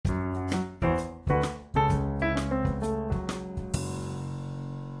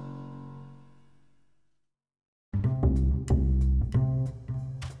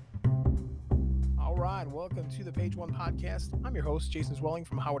welcome to the Page One Podcast. I'm your host, Jason Zwelling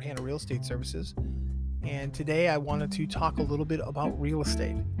from Howard Hanna Real Estate Services. And today I wanted to talk a little bit about real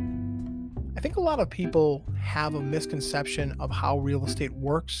estate. I think a lot of people have a misconception of how real estate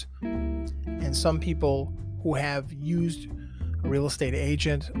works. And some people who have used a real estate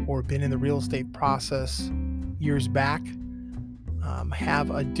agent or been in the real estate process years back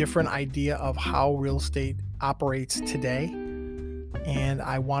have a different idea of how real estate operates today. And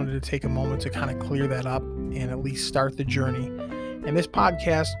I wanted to take a moment to kind of clear that up and at least start the journey. And this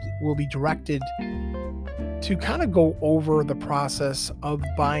podcast will be directed to kind of go over the process of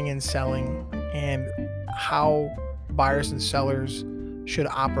buying and selling and how buyers and sellers should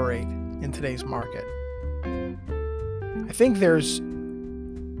operate in today's market. I think there's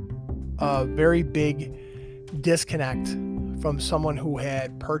a very big disconnect from someone who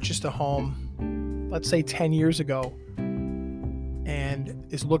had purchased a home, let's say 10 years ago, and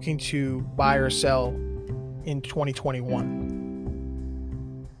is looking to buy or sell in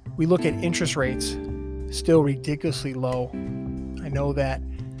 2021. We look at interest rates, still ridiculously low. I know that,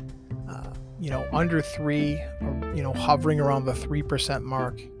 under 3 or, hovering around the 3%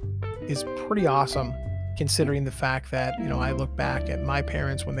 mark is pretty awesome, considering the fact that, I look back at my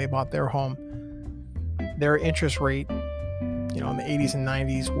parents when they bought their home, their interest rate, in the 80s and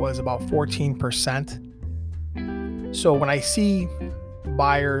 90s was about 14%. So when I see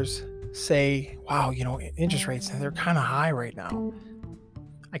buyers say, wow, interest rates, they're kind of high right now,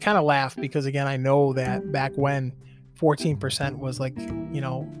 I kind of laugh because, again, I know that back when 14% was like,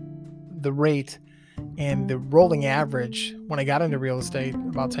 the rate, and the rolling average when I got into real estate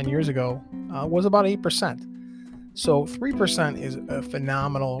about 10 years ago was about 8%. So 3% is a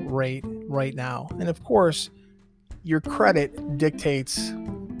phenomenal rate right now. And of course, your credit dictates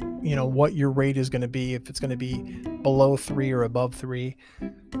what your rate is going to be, if it's going to be below 3 or above 3,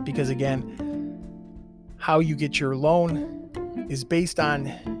 because again, how you get your loan is based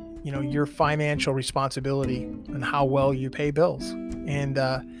on, your financial responsibility and how well you pay bills. And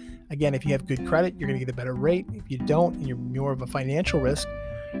again, if you have good credit, you're going to get a better rate. If you don't, and you're more of a financial risk,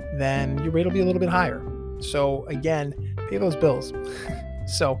 then your rate will be a little bit higher. So again, pay those bills.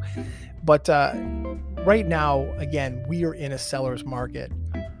 But right now, again, we are in a seller's market.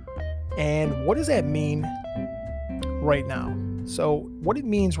 And what does that mean right now? So what it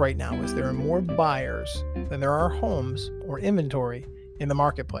means right now is there are more buyers than there are homes or inventory in the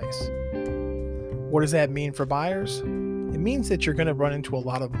marketplace. What does that mean for buyers? It means that you're going to run into a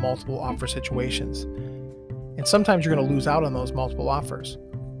lot of multiple offer situations. And sometimes you're going to lose out on those multiple offers.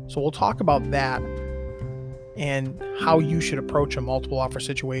 So we'll talk about that and how you should approach a multiple offer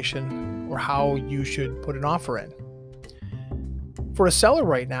situation or how you should put an offer in. For a seller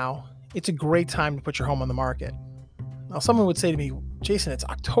right now, it's a great time to put your home on the market. Now, someone would say to me, Jason, it's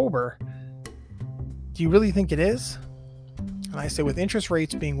October. Do you really think it is? And I say, with interest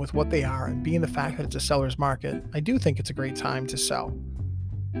rates being with what they are and being the fact that it's a seller's market, I do think it's a great time to sell.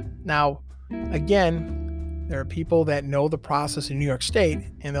 Now, again, there are people that know the process in New York State,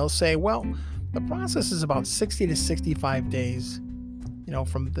 and they'll say, well, the process is about 60 to 65 days,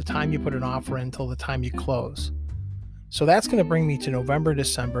 from the time you put an offer in until the time you close. So that's going to bring me to November,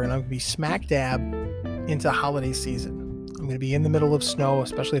 December, and I'm going to be smack dab into holiday season. I'm going to be in the middle of snow,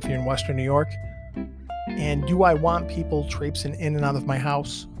 especially if you're in Western New York. And do I want people traipsing in and out of my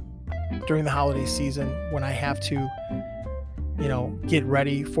house during the holiday season when I have to, get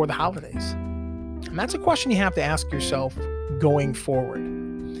ready for the holidays? And that's a question you have to ask yourself going forward.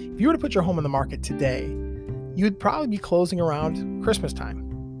 If you were to put your home on the market today, you'd probably be closing around Christmas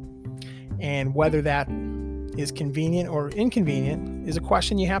time. And whether that is convenient or inconvenient is a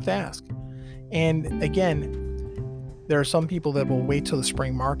question you have to ask. And again, there are some people that will wait till the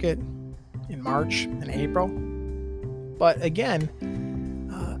spring market in March and April. But again,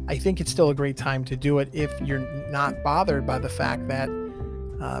 I think it's still a great time to do it if you're not bothered by the fact that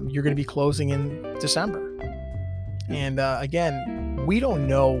you're going to be closing in December. And again, we don't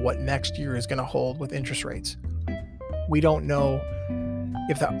know what next year is going to hold with interest rates. We don't know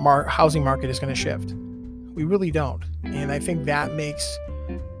if the housing market is going to shift. We really don't. And I think that makes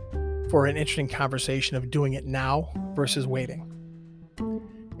for an interesting conversation of doing it now versus waiting.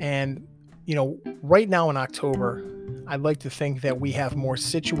 And, right now in October, I'd like to think that we have more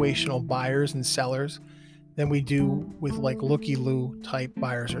situational buyers and sellers than we do with like looky-loo type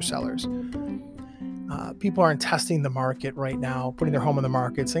buyers or sellers. People aren't testing the market right now, putting their home on the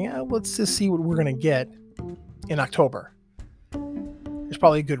market, saying, let's just see what we're going to get in October. There's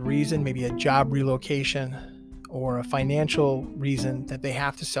probably a good reason, maybe a job relocation or a financial reason that they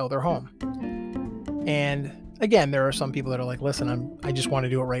have to sell their home. And Again, there are some people that are like, listen, I just want to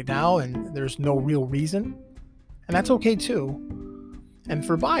do it right now, and there's no real reason. And that's okay too. And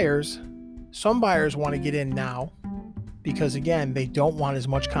for buyers, some buyers want to get in now because, again, they don't want as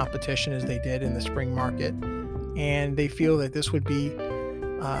much competition as they did in the spring market. And they feel that this would be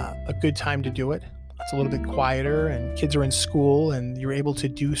a good time to do it. It's a little bit quieter and kids are in school and you're able to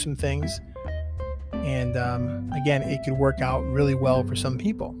do some things. And again, it could work out really well for some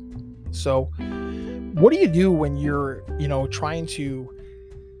people. So what do you do when you're, trying to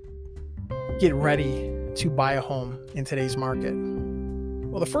get ready to buy a home in today's market?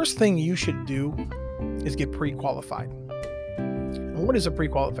 Well, the first thing you should do is get pre-qualified. And what is a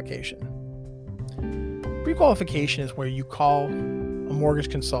pre-qualification? Pre-qualification is where you call a mortgage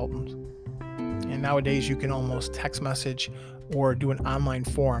consultant, and nowadays you can almost text message or do an online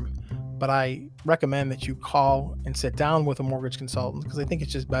form, but I recommend that you call and sit down with a mortgage consultant because I think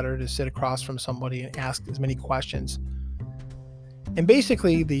it's just better to sit across from somebody and ask as many questions. And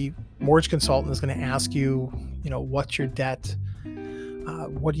basically the mortgage consultant is going to ask you, what's your debt?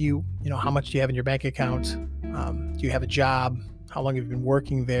 What do you, how much do you have in your bank account? Do you have a job? How long have you been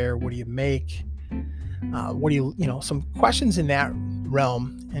working there? What do you make? What do you, some questions in that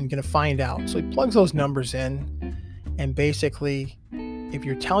realm, and going to find out. So he plugs those numbers in, and basically, if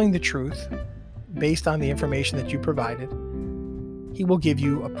you're telling the truth based on the information that you provided, he will give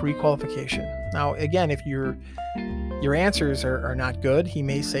you a pre-qualification. Now, again, if your answers are not good, he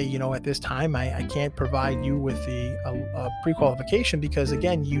may say, at this time, I can't provide you with a pre-qualification because,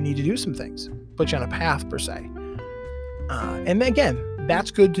 again, you need to do some things, put you on a path per se. And again,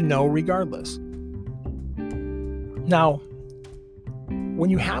 that's good to know regardless. Now, when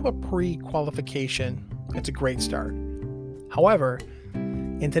you have a pre-qualification, it's a great start. However,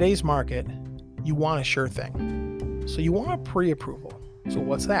 in today's market, you want a sure thing. So you want a pre-approval. So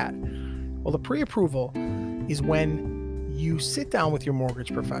what's that? Well, the pre-approval is when you sit down with your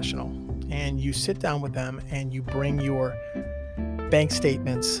mortgage professional and you sit down with them and you bring your bank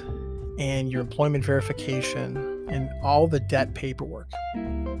statements and your employment verification and all the debt paperwork.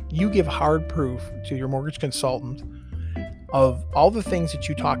 You give hard proof to your mortgage consultant of all the things that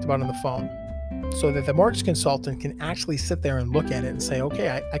you talked about on the phone, so that the mortgage consultant can actually sit there and look at it and say,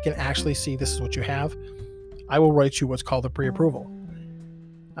 okay, I can actually see this is what you have. I will write you what's called a pre-approval.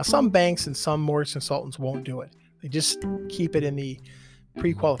 Now, some banks and some mortgage consultants won't do it. They just keep it in the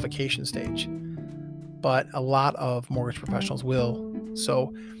pre-qualification stage. But a lot of mortgage professionals will.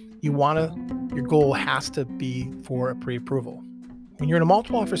 So your goal has to be for a pre-approval. When you're in a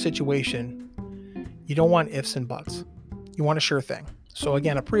multiple offer situation, you don't want ifs and buts. You want a sure thing. So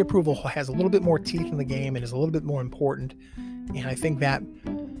again, a pre-approval has a little bit more teeth in the game and is a little bit more important. And I think that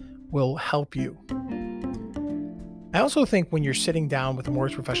will help you. I also think when you're sitting down with a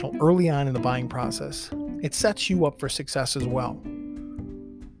mortgage professional early on in the buying process, it sets you up for success as well.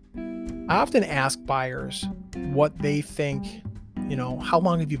 I often ask buyers what they think, how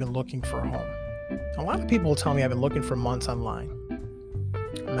long have you been looking for a home? A lot of people will tell me I've been looking for months online.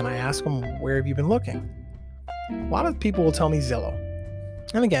 And then I ask them, where have you been looking? A lot of people will tell me Zillow.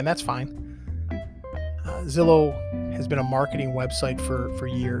 And again, that's fine. Zillow has been a marketing website for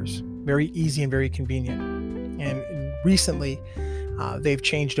years. Very easy and very convenient. And recently, they've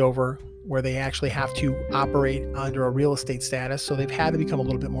changed over where they actually have to operate under a real estate status. So they've had to become a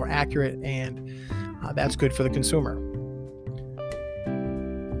little bit more accurate, and that's good for the consumer.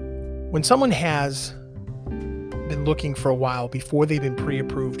 When someone has been looking for a while before they've been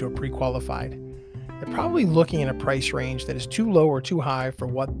pre-approved or pre-qualified, they're probably looking at a price range that is too low or too high for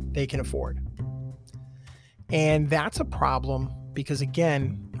what they can afford. And that's a problem because,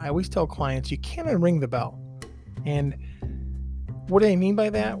 again, I always tell clients you can't unring the bell. And what do I mean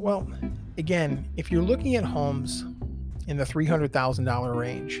by that? Well, again, if you're looking at homes in the $300,000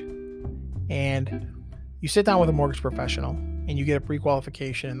 range and you sit down with a mortgage professional and you get a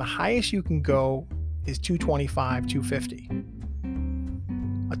pre-qualification, and the highest you can go is $225,000, $250,000.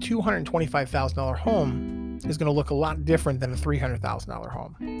 A $225,000 home is going to look a lot different than a $300,000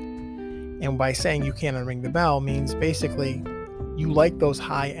 home. And by saying you can't unring the bell means basically you like those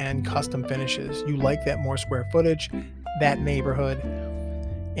high-end custom finishes. You like that more square footage, that neighborhood,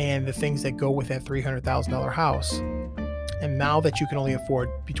 and the things that go with that $300,000 house. And now that you can only afford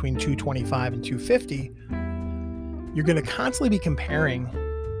between $225,000 and $250,000, you're going to constantly be comparing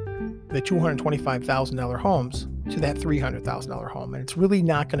the $225,000 homes to that $300,000 home. And it's really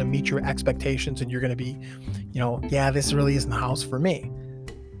not going to meet your expectations, and you're going to be, this really isn't the house for me.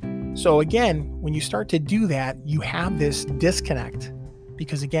 So again, when you start to do that, you have this disconnect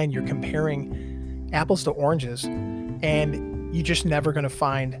because, again, you're comparing apples to oranges, and you're just never going to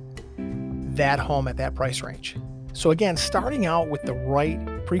find that home at that price range. So again, starting out with the right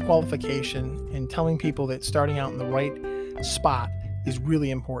pre-qualification and telling people that starting out in the right spot is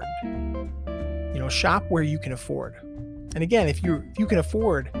really important. Shop where you can afford. And again, if you can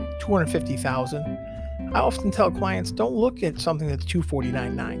afford $250,000, I often tell clients, don't look at something that's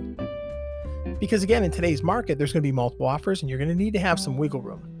 $249,900. Because again, in today's market, there's going to be multiple offers and you're going to need to have some wiggle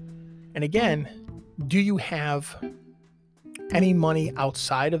room. And again, do you have any money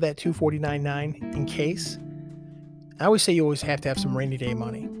outside of that $249,900 in case? I always say you always have to have some rainy day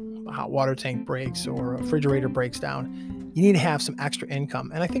money. A hot water tank breaks or a refrigerator breaks down. You need to have some extra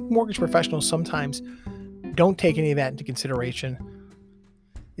income. And I think mortgage professionals sometimes don't take any of that into consideration.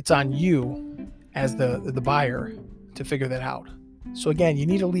 It's on you as the buyer to figure that out. So again, you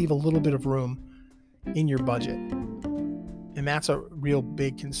need to leave a little bit of room in your budget. And that's a real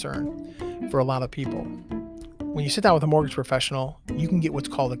big concern for a lot of people. When you sit down with a mortgage professional, you can get what's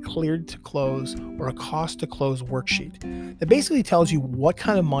called a cleared to close or a cost to close worksheet that basically tells you what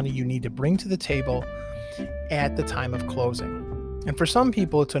kind of money you need to bring to the table at the time of closing. And for some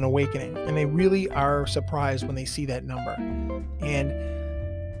people, it's an awakening, and they really are surprised when they see that number. And,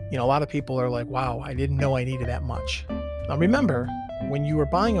 a lot of people are like, wow, I didn't know I needed that much. Now, remember, when you are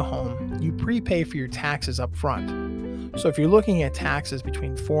buying a home, you prepay for your taxes up front. So if you're looking at taxes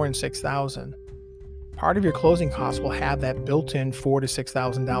between $4,000 and $6,000, part of your closing costs will have that built-in $4,000 to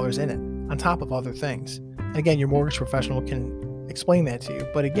 $6,000 in it, on top of other things. And again, your mortgage professional can explain that to you.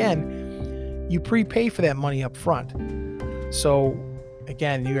 But again, you prepay for that money up front. So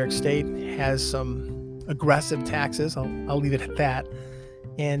again, New York State has some aggressive taxes. I'll leave it at that.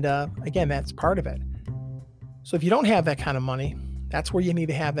 And again, that's part of it. So if you don't have that kind of money, that's where you need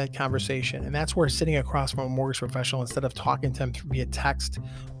to have that conversation. And that's where sitting across from a mortgage professional instead of talking to them via text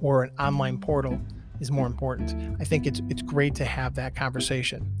or an online portal is more important. I think it's great to have that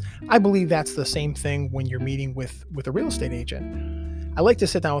conversation. I believe that's the same thing when you're meeting with a real estate agent. I like to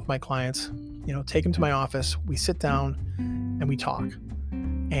sit down with my clients, take them to my office. We sit down and we talk.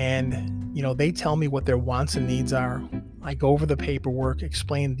 And, they tell me what their wants and needs are. I go over the paperwork,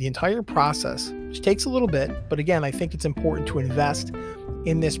 explain the entire process, which takes a little bit. But again, I think it's important to invest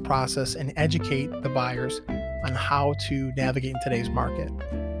in this process and educate the buyers on how to navigate in today's market.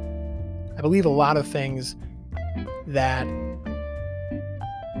 I believe a lot of things that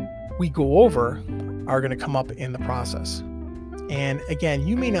we go over are going to come up in the process. And again,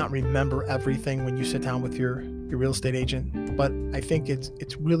 you may not remember everything when you sit down with your real estate agent, but I think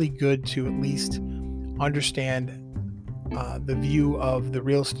it's really good to at least understand the view of the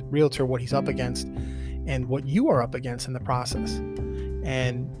realtor, what he's up against and what you are up against in the process.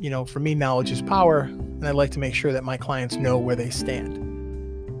 And, for me, knowledge is power, and I like to make sure that my clients know where they stand.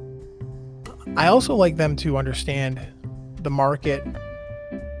 I also like them to understand the market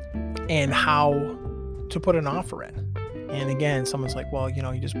and how to put an offer in. And again, someone's like, well,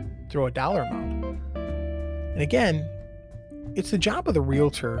 you just throw a dollar amount. And again, it's the job of the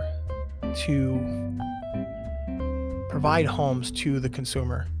realtor to provide homes to the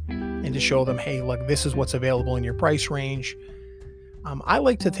consumer and to show them, hey, look, this is what's available in your price range. I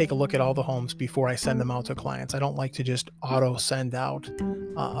like to take a look at all the homes before I send them out to clients. I don't like to just auto send out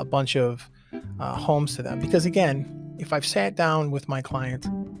a bunch of homes to them, because again, if I've sat down with my client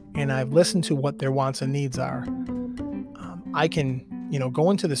and I've listened to what their wants and needs are, I can,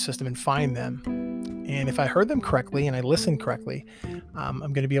 go into the system and find them. And if I heard them correctly and I listened correctly, I'm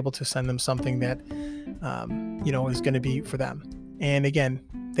going to be able to send them something that, is going to be for them. And again,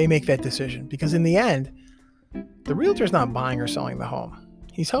 they make that decision, because in the end, the realtor's not buying or selling the home.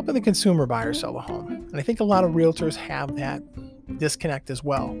 He's helping the consumer buy or sell the home. And I think a lot of realtors have that disconnect as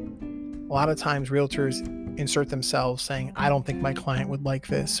well. A lot of times realtors insert themselves saying, I don't think my client would like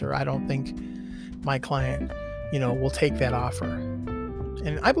this, or I don't think my client, will take that offer.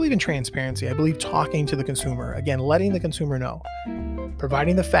 And I believe in transparency. I believe talking to the consumer, again, letting the consumer know,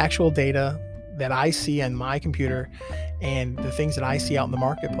 providing the factual data that I see on my computer and the things that I see out in the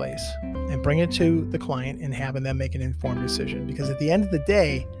marketplace, and bring it to the client and having them make an informed decision. Because at the end of the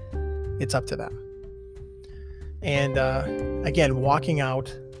day, it's up to them. And again, walking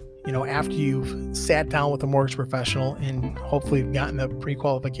out, after you've sat down with a mortgage professional and hopefully gotten a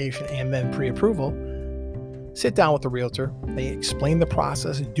pre-qualification and then pre-approval, sit down with the realtor. They explain the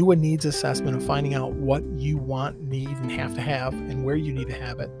process, do a needs assessment of finding out what you want, need, and have to have, and where you need to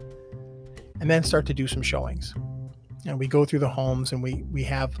have it. And then start to do some showings. And we go through the homes and we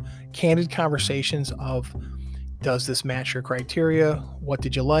have candid conversations of, does this match your criteria? What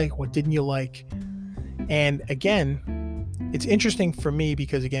did you like? What didn't you like? And again, it's interesting for me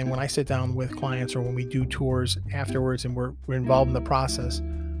because, again, when I sit down with clients or when we do tours afterwards and we're involved in the process,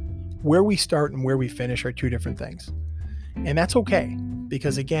 where we start and where we finish are two different things. And that's okay,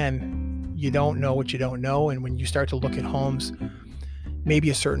 because again, you don't know what you don't know. And when you start to look at homes, maybe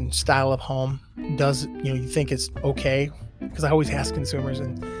a certain style of home does, you think it's okay. Because I always ask consumers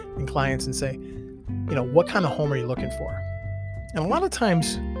and clients and say, what kind of home are you looking for? And a lot of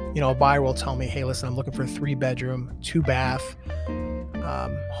times, a buyer will tell me, hey, listen, I'm looking for a 3-bedroom, 2-bath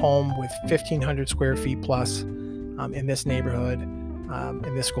home with 1,500 square feet plus in this neighborhood,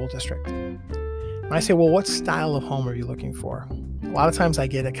 in this school district. And I say, well, what style of home are you looking for? A lot of times I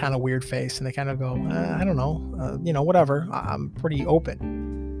get a kind of weird face and they kind of go, I don't know, whatever. I'm pretty open.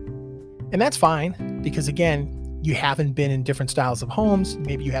 And that's fine, because again, you haven't been in different styles of homes.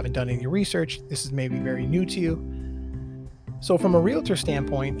 Maybe you haven't done any research. This is maybe very new to you. So from a realtor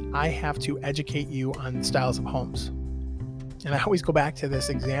standpoint, I have to educate you on styles of homes. And I always go back to this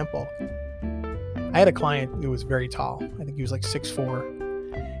example. I had a client who was very tall. I think he was like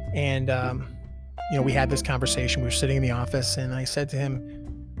 6'4". And, we had this conversation. We were sitting in the office and I said to him,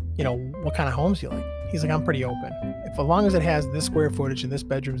 what kind of homes do you like? He's like, I'm pretty open. As long as it has this square footage and this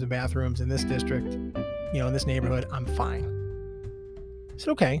bedrooms and bathrooms in this district, in this neighborhood, I'm fine. I said,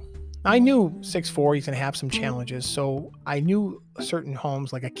 okay. I knew 6'4", he's going to have some challenges. So I knew certain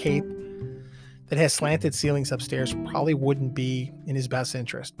homes, like a Cape that has slanted ceilings upstairs, probably wouldn't be in his best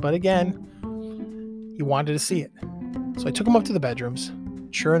interest. But again, he wanted to see it. So I took him up to the bedrooms.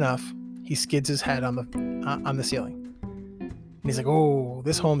 Sure enough, he skids his head on the ceiling. And he's like, oh,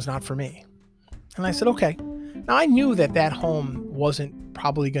 this home's not for me. And I said, okay. Now I knew that home wasn't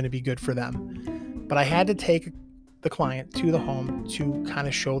probably going to be good for them, but I had to take the client to the home to kind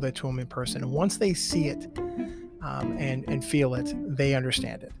of show that to them in person. And once they see it and feel it, they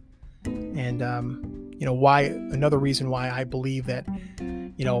understand it. And, another reason why I believe that,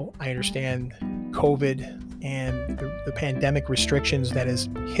 I understand COVID and the pandemic restrictions that has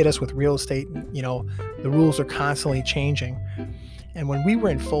hit us with real estate. The rules are constantly changing. And when we were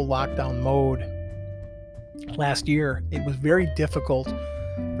in full lockdown mode last year, it was very difficult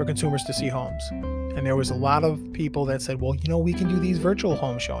for consumers to see homes. And there was a lot of people that said, well, we can do these virtual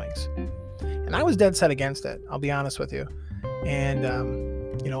home showings. And I was dead set against it. I'll be honest with you. And,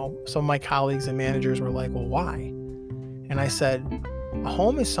 some of my colleagues and managers were like, well, why? And I said, a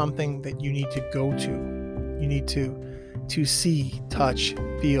home is something that you need to go to. You need to see, touch,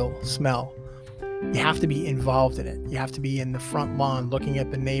 feel, smell. You have to be involved in it. You have to be in the front lawn looking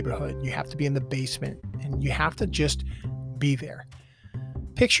at the neighborhood. You have to be in the basement, and you have to just be there.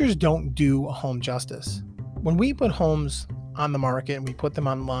 Pictures don't do a home justice. When we put homes on the market and we put them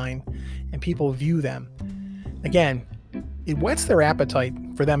online and people view them, again, it whets their appetite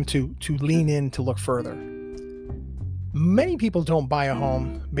for them to lean in to look further. Many people don't buy a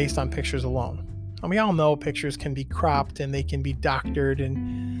home based on pictures alone. And we all know pictures can be cropped and they can be doctored,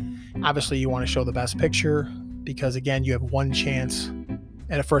 and obviously you want to show the best picture because, again, you have one chance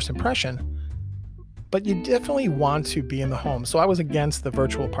at a first impression, but you definitely want to be in the home. So I was against the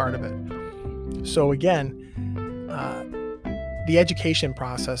virtual part of it. So again, the education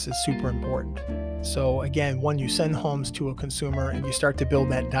process is super important. So again, when you send homes to a consumer and you start to build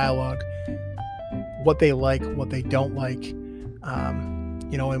that dialogue, what they like, what they don't like,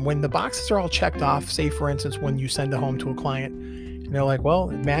 and when the boxes are all checked off, say for instance, when you send a home to a client and they're like, well,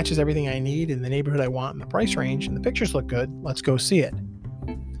 it matches everything I need in the neighborhood I want in the price range and the pictures look good, let's go see it.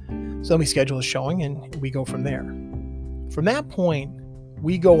 So then we schedule a showing and we go from there. From that point,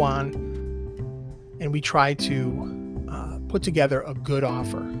 we go on and we try to put together a good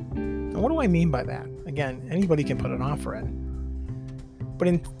offer. And what do I mean by that? Again, anybody can put an offer in. But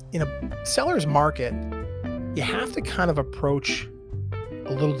in a seller's market, you have to kind of approach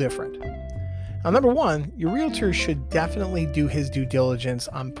a little different. Now, number one, your realtor should definitely do his due diligence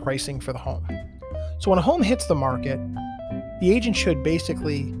on pricing for the home. So when a home hits the market, the agent should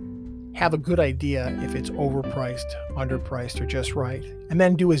basically have a good idea if it's overpriced, underpriced, or just right, and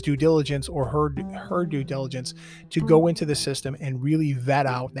then do his due diligence or her due diligence to go into the system and really vet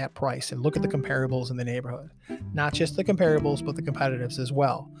out that price and look at the comparables in the neighborhood. Not just the comparables, but the competitives as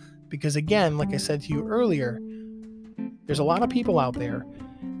well. Because again, like I said to you earlier, there's a lot of people out there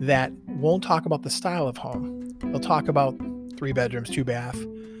that won't talk about the style of home. They'll talk about 3 bedrooms, 2 bath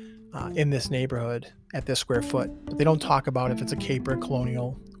in this neighborhood at this square foot, but they don't talk about if it's a Cape or a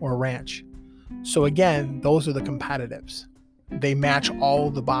Colonial or a ranch. So again, those are the competitives. They match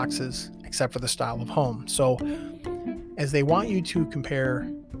all the boxes except for the style of home. So as they want you to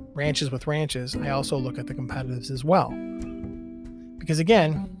compare ranches with ranches, I also look at the competitives as well. Because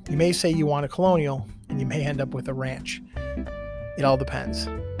again, you may say you want a Colonial and you may end up with a ranch. It all depends,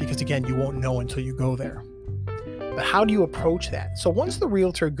 because again, you won't know until you go there. But how do you approach that? So once the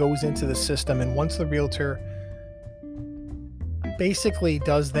realtor goes into the system and once the realtor basically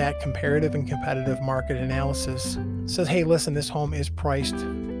does that comparative and competitive market analysis, says, hey, listen, this home is priced,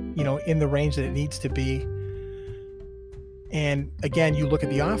 in the range that it needs to be. And again, you look at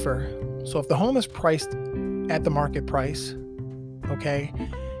the offer. So if the home is priced at the market price, okay,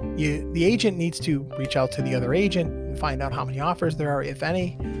 the agent needs to reach out to the other agent and find out how many offers there are, if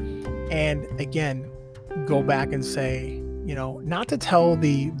any. And again, go back and say, not to tell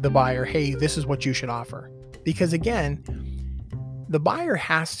the buyer, hey, this is what you should offer. Because again, the buyer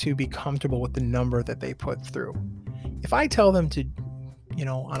has to be comfortable with the number that they put through. If I tell them to,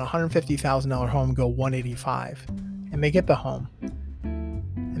 on a $150,000 home, go 185, and they get the home,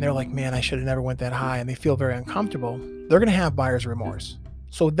 and they're like, man, I should have never went that high, and they feel very uncomfortable, they're going to have buyer's remorse.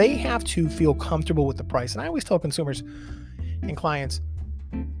 So they have to feel comfortable with the price. And I always tell consumers and clients,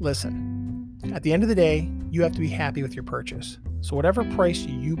 listen, at the end of the day, you have to be happy with your purchase. So whatever price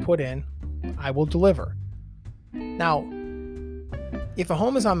you put in, I will deliver. Now, if a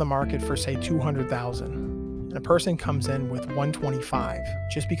home is on the market for, say, $200,000 and a person comes in with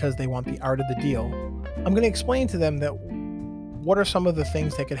 $125 just because they want the art of the deal, I'm going to explain to them that what are some of the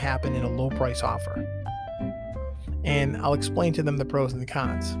things that could happen in a low price offer. And I'll explain to them the pros and the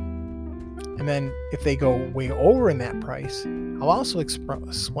cons. And then if they go way over in that price, I'll also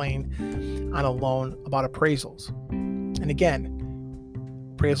explain on a loan about appraisals. And again,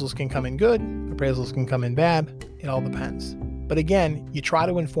 appraisals can come in good, appraisals can come in bad. It all depends. But again, you try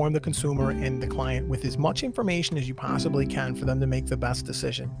to inform the consumer and the client with as much information as you possibly can for them to make the best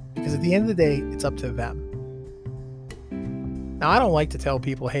decision. Because at the end of the day, it's up to them. Now, I don't like to tell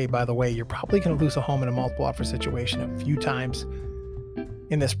people, hey, by the way, you're probably going to lose a home in a multiple offer situation a few times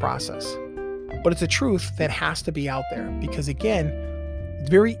in this process. But it's a truth that has to be out there because, again, it's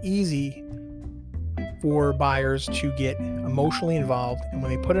very easy for buyers to get emotionally involved. And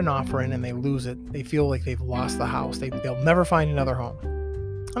when they put an offer in and they lose it, they feel like they've lost the house. They'll never find another home.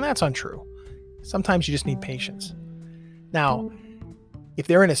 And that's untrue. Sometimes you just need patience. Now, if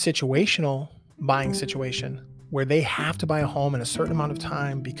they're in a situational buying situation where they have to buy a home in a certain amount of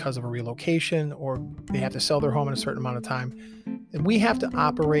time because of a relocation or they have to sell their home in a certain amount of time, then we have to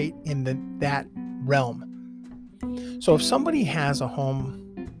operate in that realm. So if somebody has a home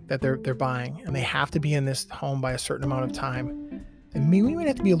that they're buying and they have to be in this home by a certain amount of time, then we might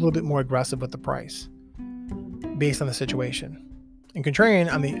have to be a little bit more aggressive with the price based on the situation. And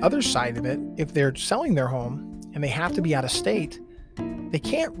contrarian, on the other side of it, if they're selling their home and they have to be out of state, they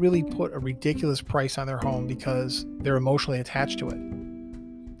can't really put a ridiculous price on their home because they're emotionally attached to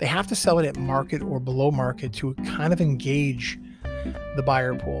it. They have to sell it at market or below market to kind of engage the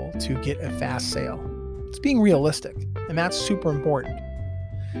buyer pool to get a fast sale. It's being realistic, and that's super important.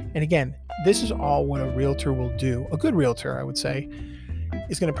 And again, this is all what a realtor will do. A good realtor, I would say,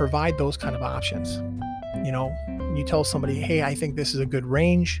 is going to provide those kind of options. You tell somebody, hey, I think this is a good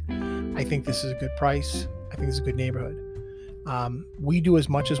range. I think this is a good price. I think this is a good neighborhood. We do as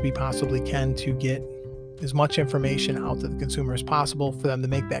much as we possibly can to get as much information out to the consumer as possible for them to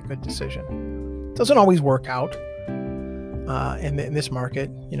make that good decision. It doesn't always work out in this market.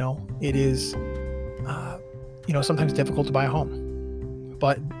 It is sometimes difficult to buy a home,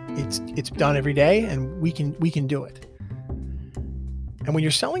 but it's done every day, and we can do it. And when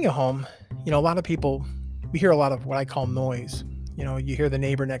you're selling a home, a lot of people, we hear a lot of what I call noise. You hear the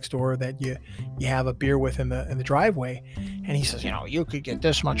neighbor next door that you have a beer with in the driveway, and he says, you could get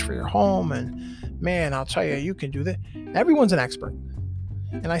this much for your home, and man, I'll tell you, you can do that. Everyone's an expert.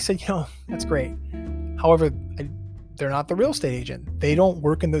 And I said, that's great. However, they're not the real estate agent. They don't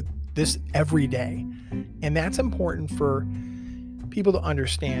work in this every day. And that's important for people to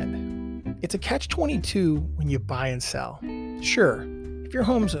understand. It's a catch-22 when you buy and sell. Sure, if your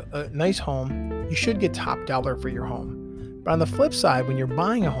home's a nice home, you should get top dollar for your home. But on the flip side, when you're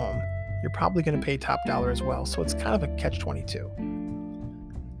buying a home, you're probably going to pay top dollar as well. So it's kind of a catch-22.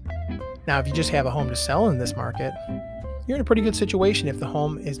 Now, if you just have a home to sell in this market, you're in a pretty good situation if the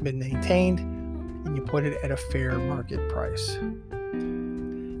home has been maintained and you put it at a fair market price.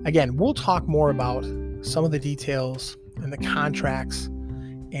 Again, we'll talk more about some of the details and the contracts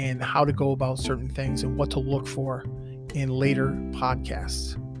and how to go about certain things and what to look for in later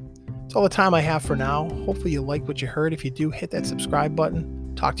podcasts. That's all the time I have for now. Hopefully you liked what you heard. If you do, hit that subscribe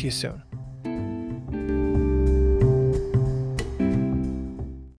button. Talk to you soon.